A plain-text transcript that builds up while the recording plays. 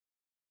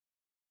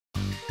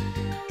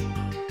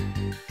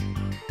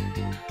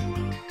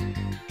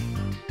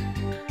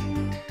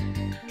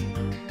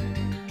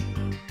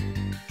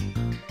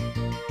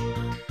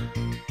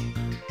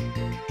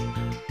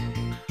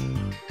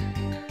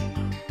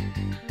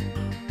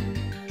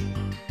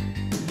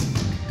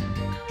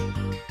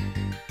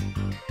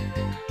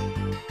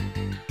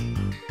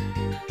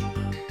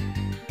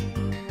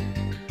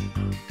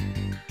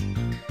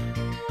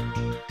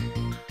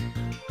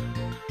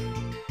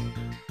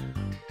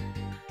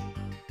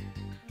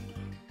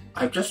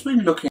I've just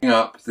been looking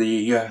up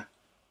the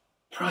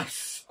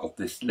price of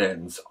this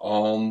lens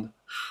on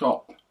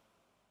Shop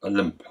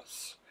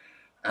Olympus,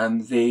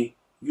 and the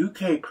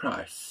UK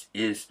price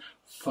is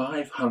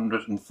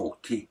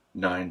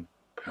 £549.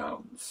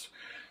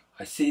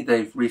 I see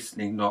they've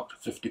recently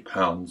knocked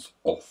 £50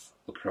 off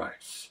the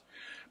price,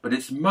 but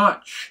it's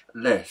much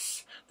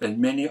less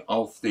than many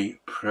of the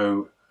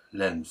Pro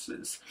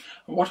lenses.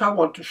 And what I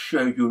want to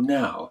show you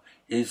now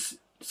is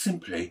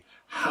simply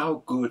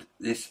how good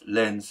this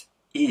lens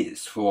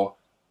is for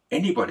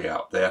anybody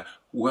out there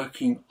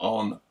working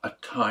on a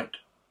tight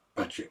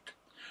budget.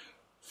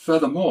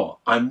 Furthermore,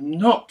 I'm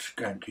not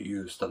going to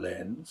use the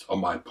lens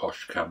on my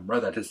posh camera,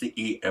 that is the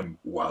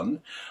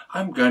EM1.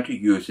 I'm going to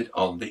use it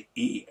on the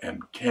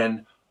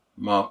EM10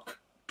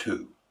 Mark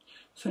II.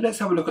 So let's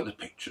have a look at the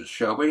pictures,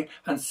 shall we,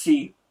 and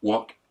see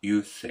what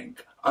you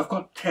think. I've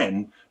got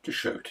 10 to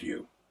show to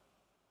you.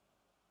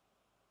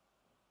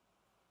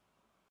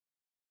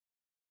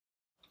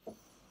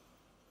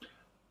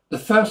 The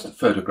first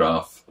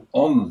photograph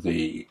on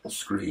the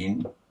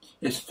screen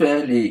is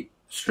fairly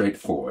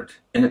straightforward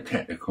in a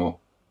technical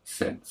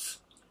sense.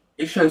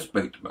 It shows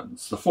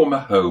Bateman's, the former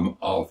home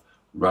of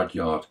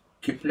Rudyard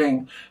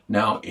Kipling,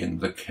 now in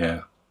the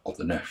care of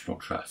the National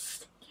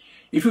Trust.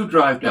 If you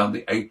drive down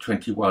the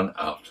A21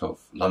 out of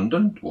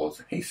London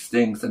towards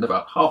Hastings, and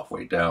about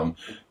halfway down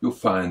you'll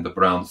find the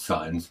brown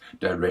signs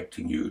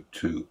directing you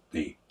to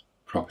the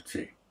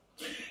property.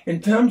 In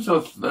terms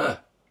of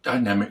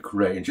dynamic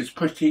range, it's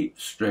pretty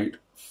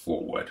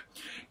straightforward.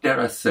 Dare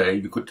I say,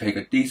 you could take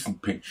a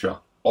decent picture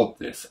of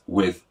this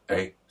with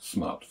a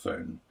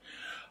smartphone.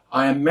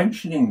 I am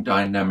mentioning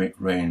dynamic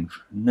range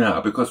now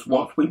because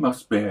what we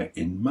must bear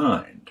in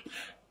mind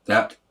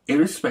that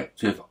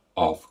irrespective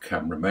of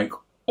camera make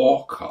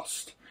or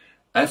cost,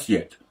 as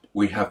yet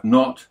we have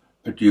not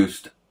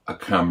produced a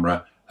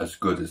camera as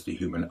good as the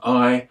human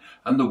eye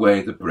and the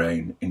way the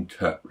brain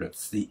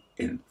interprets the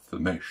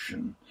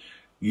information.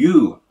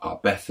 You are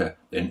better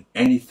than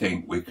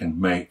anything we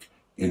can make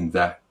in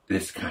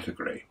this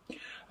category.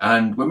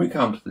 And when we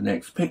come to the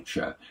next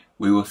picture,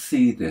 we will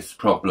see this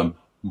problem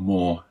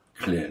more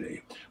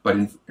clearly. But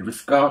in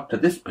regard to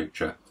this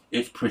picture,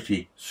 it's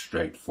pretty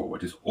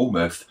straightforward. It's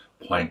almost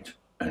point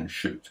and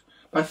shoot.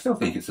 But I still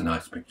think it's a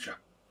nice picture.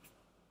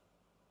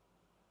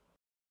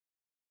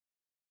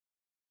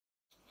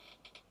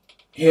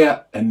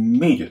 Here,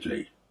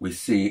 immediately, we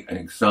see an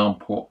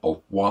example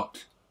of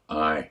what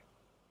I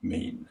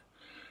mean.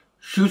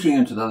 Shooting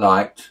into the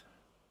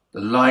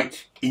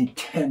light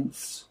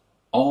intense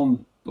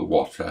on the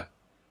water,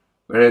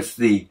 whereas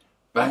the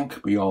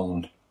bank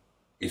beyond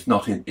is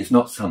not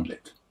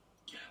sunlit.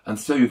 And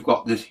so you've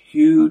got this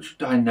huge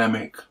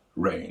dynamic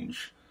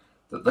range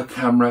that the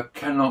camera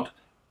cannot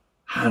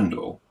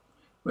handle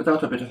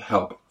without a bit of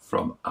help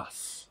from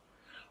us.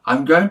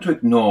 I'm going to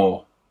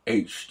ignore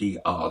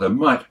HDR. There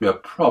might be a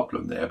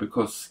problem there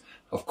because,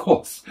 of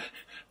course,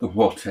 the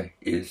water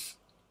is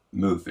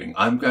moving.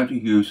 I'm going to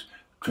use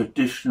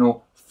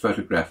traditional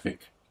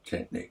photographic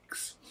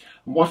techniques.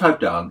 And what I've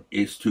done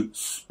is to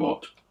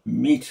spot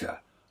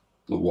meter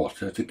the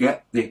water to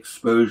get the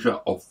exposure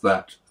of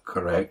that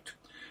correct.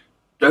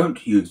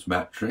 Don't use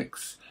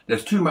matrix.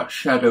 There's too much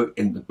shadow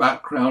in the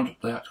background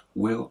that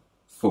will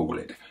fool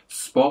it.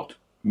 Spot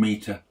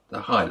meter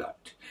the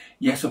highlight.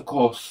 Yes, of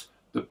course,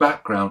 the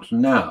background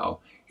now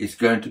is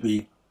going to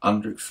be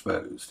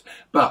underexposed,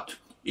 but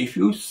if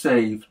you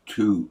save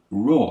to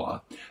RAW,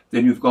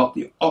 then you've got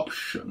the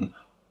option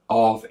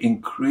of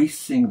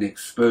increasing the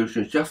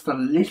exposure just a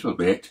little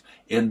bit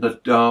in the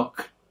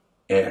dark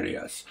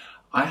areas.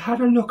 I had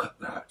a look at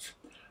that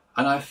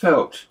and I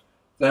felt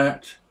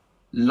that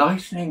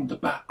lightening the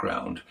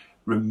background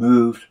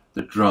removed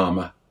the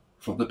drama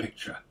from the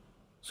picture.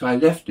 So I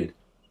left it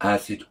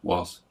as it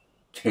was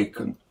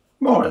taken,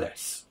 more or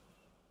less.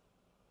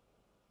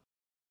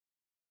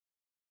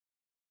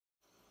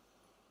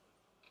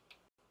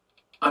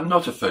 I'm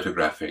not a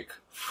photographic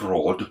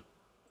fraud.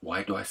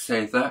 Why do I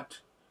say that?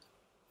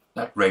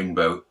 That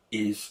rainbow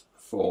is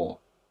for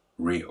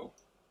real.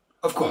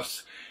 Of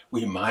course,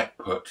 we might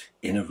put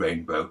in a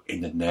rainbow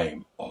in the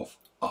name of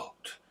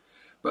art.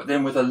 But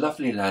then with a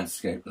lovely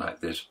landscape like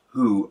this,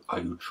 who are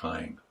you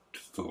trying to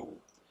fool?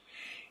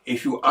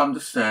 If you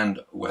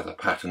understand weather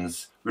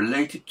patterns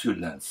related to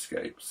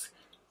landscapes,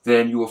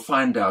 then you will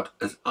find out,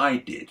 as I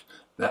did,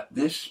 that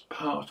this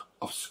part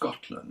of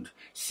Scotland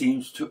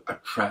seems to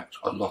attract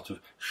a lot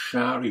of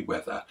showery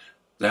weather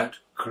that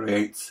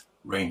creates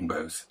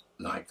rainbows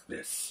like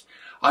this.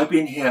 I've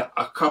been here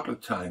a couple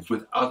of times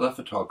with other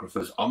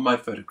photographers on my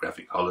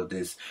photographic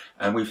holidays,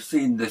 and we've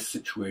seen this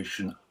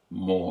situation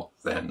more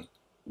than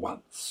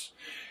once.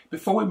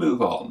 Before we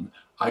move on,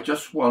 I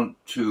just want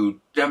to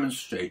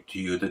demonstrate to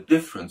you the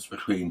difference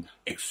between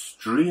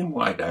extreme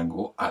wide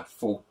angle at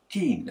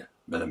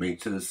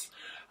 14mm,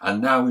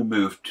 and now we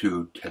move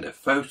to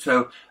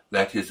telephoto,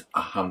 that is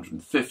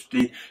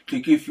 150, to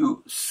give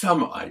you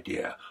some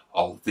idea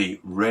of the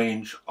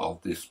range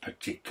of this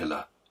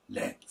particular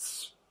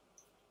lens.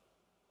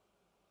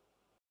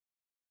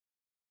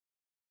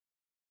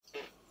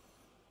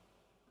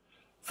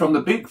 From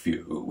the big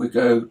view, we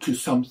go to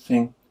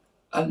something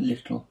a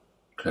little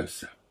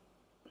closer.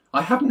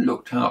 I haven't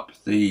looked up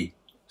the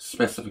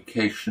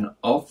specification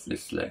of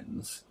this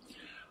lens.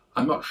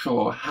 I'm not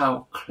sure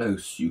how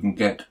close you can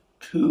get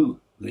to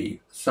the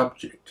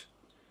subject,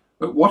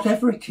 but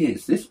whatever it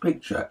is, this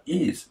picture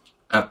is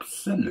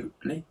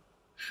absolutely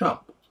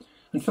sharp.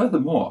 And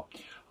furthermore,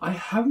 I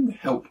haven't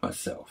helped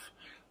myself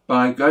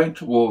by going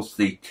towards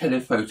the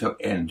telephoto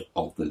end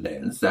of the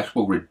lens. That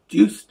will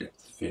reduce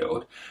depth of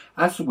field,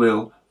 as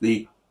will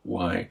the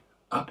wide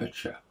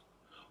aperture.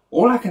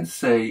 All I can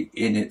say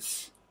in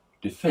its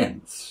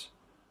defense,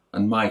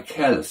 and my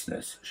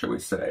carelessness, shall we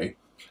say,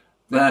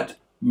 that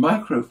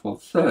Micro Four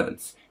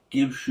Thirds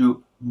gives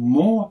you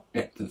more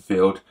depth of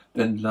field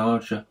than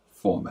larger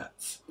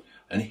formats.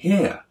 And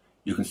here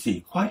you can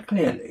see quite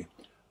clearly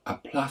a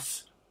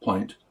plus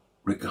point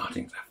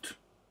regarding that.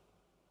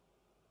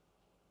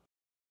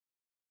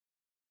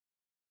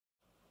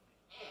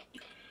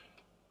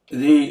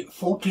 The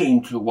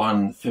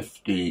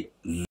 14-150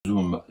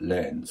 zoom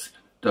lens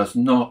does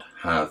not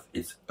have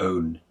its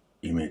own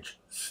image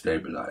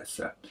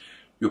stabilizer.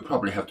 You'll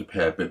probably have to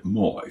pay a bit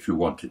more if you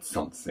wanted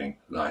something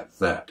like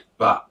that,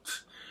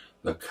 but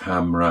the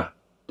camera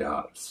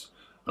does.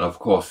 And of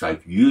course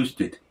I've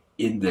used it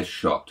in this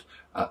shot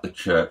at the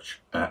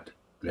church at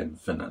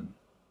Glenfinnan.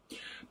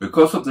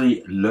 Because of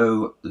the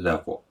low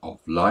level of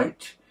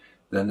light,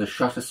 then the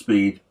shutter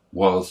speed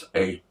was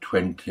a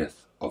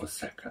 20th of a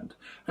second.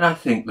 And I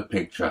think the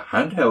picture,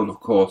 handheld of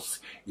course,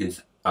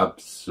 is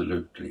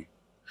absolutely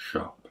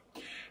sharp.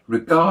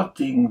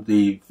 Regarding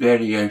the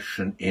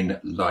variation in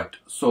light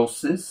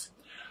sources,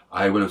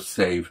 I will have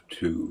saved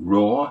to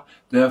RAW,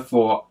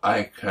 therefore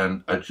I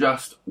can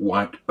adjust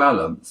white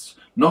balance,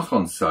 not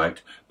on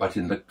site, but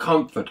in the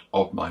comfort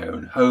of my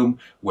own home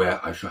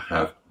where I shall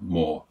have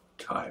more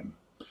time.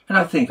 And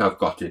I think I've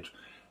got it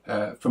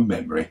from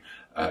memory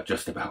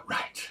just about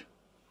right.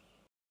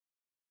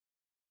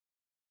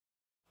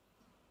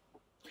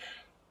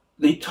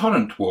 The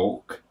Torrent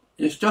Walk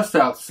is just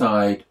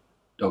outside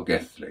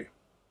Dolgelly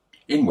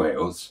in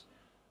Wales,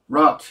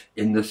 right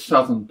in the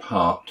southern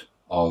part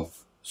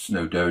of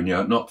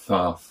Snowdonia, not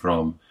far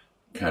from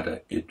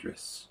Cadair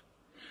Idris.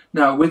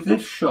 Now with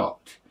this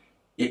shot,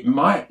 it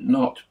might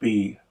not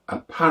be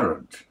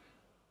apparent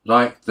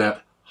like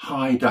that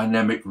high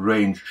dynamic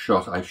range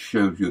shot I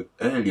showed you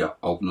earlier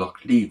of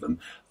Loch Leven,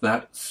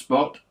 that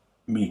spot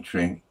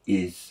metering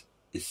is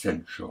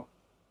essential.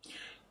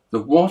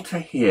 The water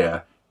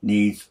here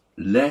needs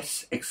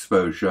less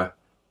exposure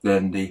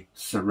than the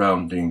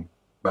surrounding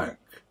bank.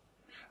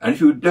 And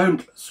if you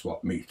don't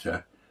spot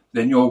meter,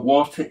 then your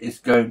water is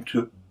going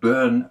to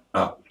burn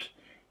out.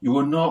 You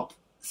will not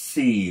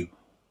see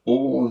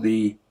all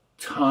the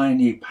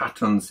tiny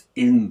patterns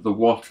in the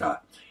water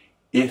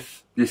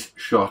if this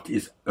shot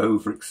is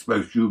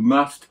overexposed. You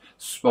must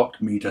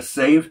spot meter,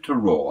 save to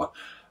RAW,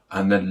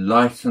 and then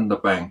lighten the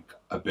bank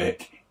a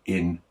bit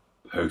in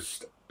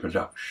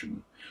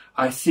post-production.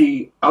 I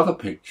see other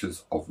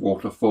pictures of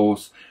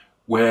waterfalls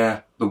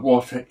where the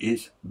water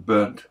is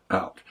burnt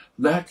out.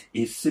 That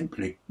is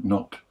simply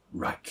not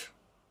right.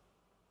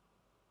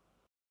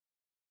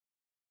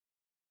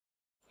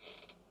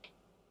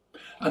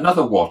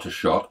 Another water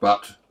shot,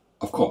 but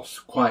of course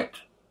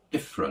quite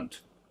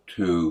different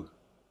to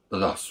the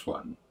last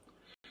one.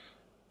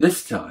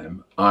 This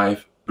time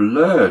I've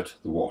blurred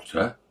the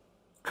water,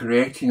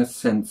 creating a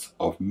sense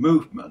of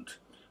movement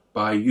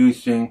by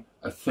using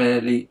a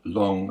fairly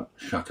long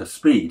shutter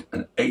speed,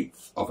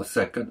 1/8 of a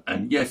second,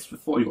 and yes,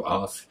 before you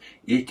ask,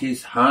 it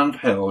is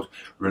handheld,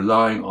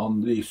 relying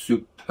on the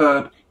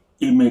superb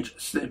image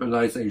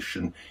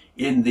stabilization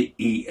in the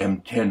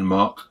EM10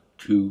 Mark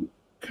II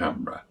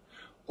camera.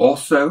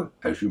 Also,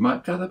 as you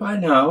might gather by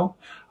now,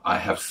 I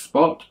have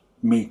spot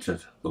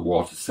metered the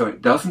water so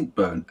it doesn't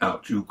burn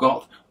out. You've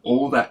got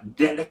all that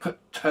delicate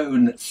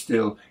tone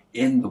still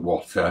in the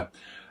water,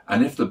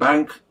 and if the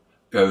bank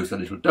goes a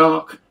little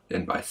dark,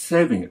 then by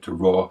saving it to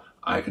RAW,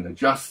 I can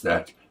adjust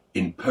that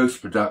in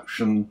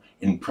post-production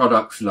in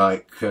products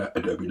like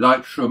Adobe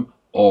Lightroom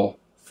or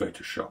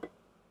Photoshop.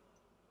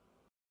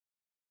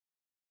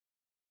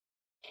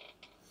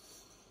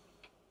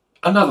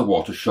 Another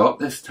water shot,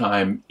 this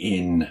time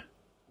in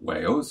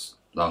Wales.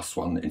 Last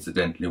one,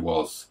 incidentally,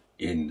 was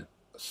in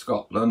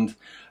Scotland,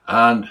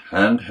 and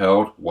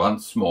handheld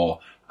once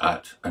more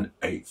at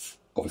 1/8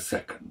 of a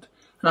second.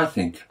 And I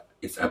think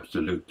it's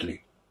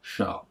absolutely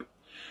sharp.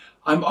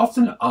 I'm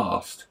often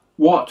asked,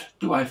 what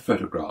do I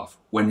photograph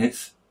when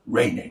it's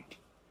raining?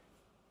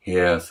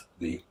 Here's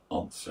the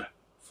answer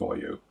for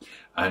you.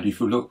 And if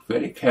you look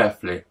very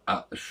carefully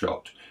at the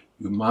shot,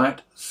 you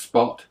might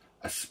spot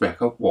a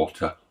speck of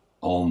water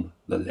on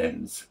the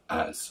lens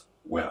as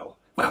well.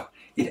 Well,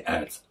 it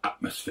adds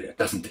atmosphere,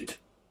 doesn't it?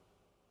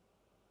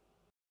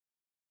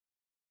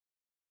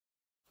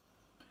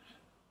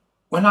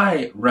 When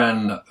I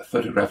ran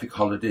photographic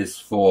holidays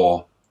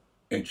for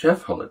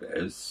HF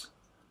Holidays,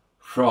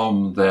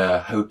 from their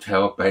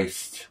hotel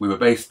we were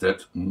based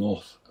at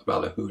North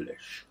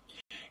Ballachulish.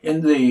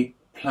 In the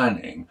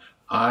planning,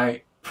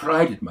 I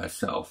prided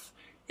myself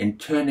in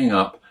turning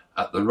up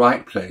at the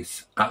right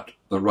place at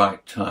the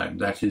right time.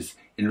 That is,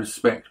 in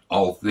respect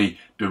of the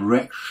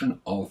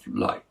direction of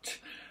light.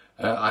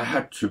 I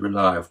had to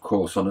rely, of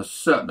course, on a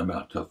certain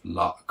amount of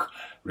luck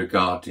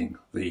regarding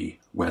the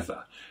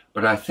weather,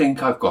 but I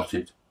think I've got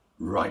it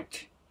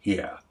right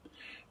here.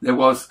 There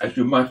was, as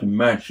you might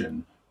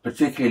imagine,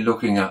 particularly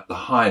looking at the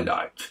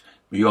highlight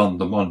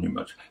beyond the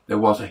monument, there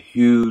was a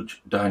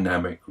huge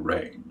dynamic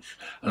range.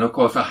 And of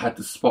course I had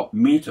the spot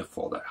meter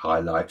for that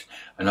highlight,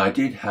 and I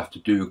did have to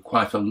do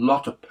quite a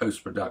lot of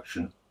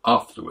post-production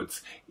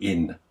afterwards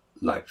in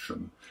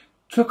Lightroom.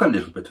 Took a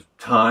little bit of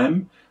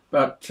time,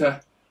 but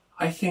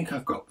I think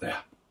I've got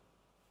there.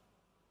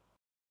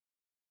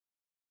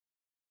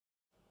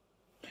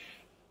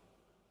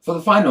 For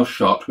the final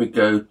shot, we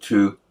go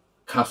to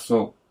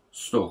Castle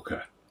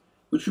Stalker,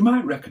 which you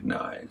might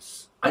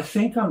recognise. I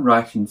think I'm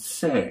right in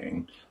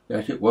saying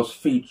that it was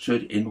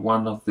featured in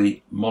one of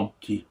the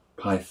Monty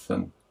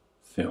Python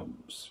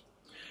films.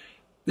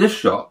 This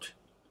shot,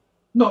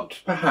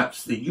 not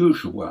perhaps the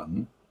usual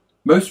one.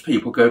 Most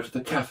people go to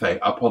the cafe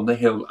up on the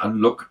hill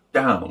and look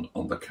down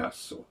on the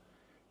castle.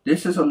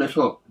 This is a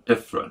little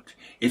different.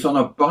 It's on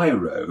a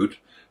by-road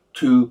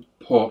to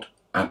Port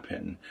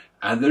Appin,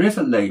 and there is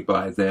a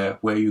lay-by there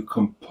where you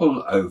can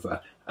pull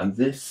over, and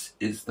this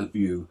is the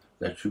view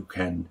that you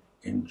can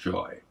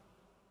enjoy.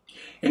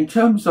 In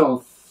terms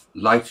of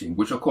lighting,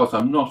 which of course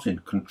I'm not in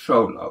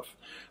control of,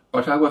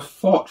 but I was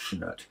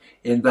fortunate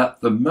in that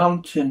the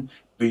mountain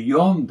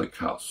beyond the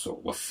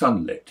castle was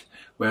sunlit,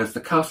 whereas the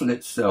castle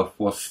itself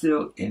was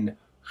still in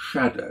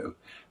shadow,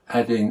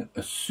 adding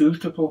a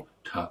suitable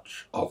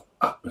touch of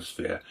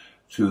atmosphere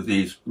to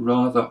these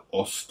rather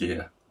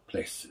austere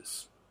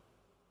places.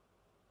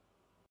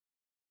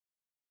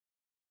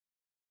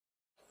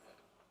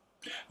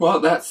 Well,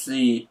 that's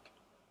the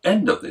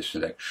end of this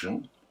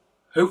selection.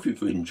 Hope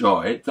you've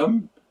enjoyed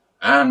them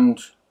and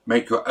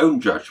make your own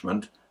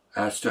judgment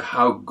as to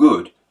how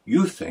good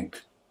you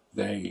think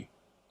they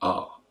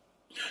are.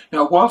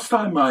 Now, whilst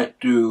I might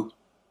do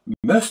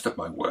most of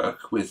my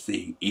work with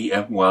the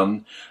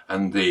EM1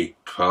 and the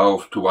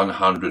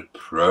 12-100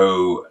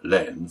 Pro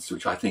lens,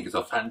 which I think is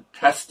a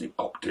fantastic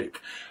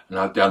optic, and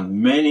I've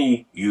done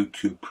many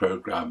YouTube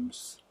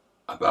programs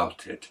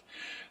about it,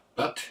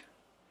 but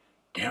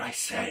dare I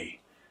say,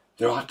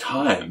 there are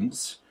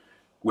times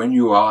when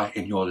you are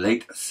in your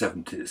late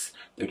 70s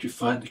that you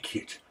find the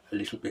kit a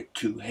little bit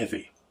too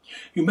heavy.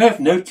 You may have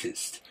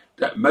noticed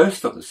that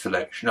most of the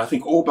selection, I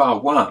think all bar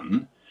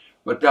one,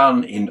 were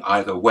done in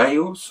either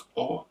Wales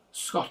or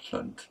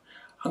Scotland.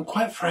 And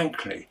quite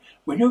frankly,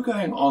 when you're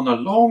going on a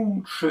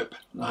long trip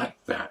like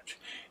that,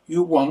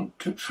 you want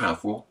to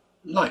travel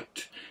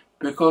light,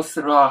 because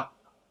there are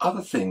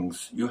other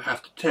things you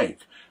have to take.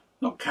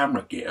 Not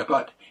camera gear,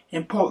 but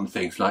important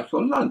things like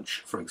your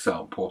lunch, for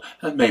example,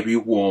 and maybe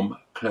warm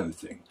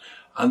clothing.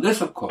 And this,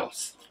 of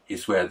course,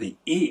 is where the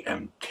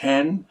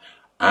EM10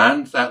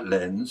 and that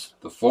lens,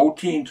 the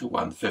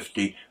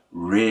 14-150,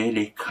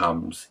 really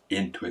comes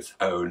into its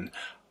own.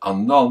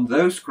 And on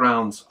those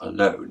grounds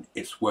alone,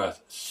 it's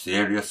worth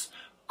serious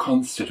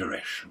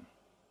consideration.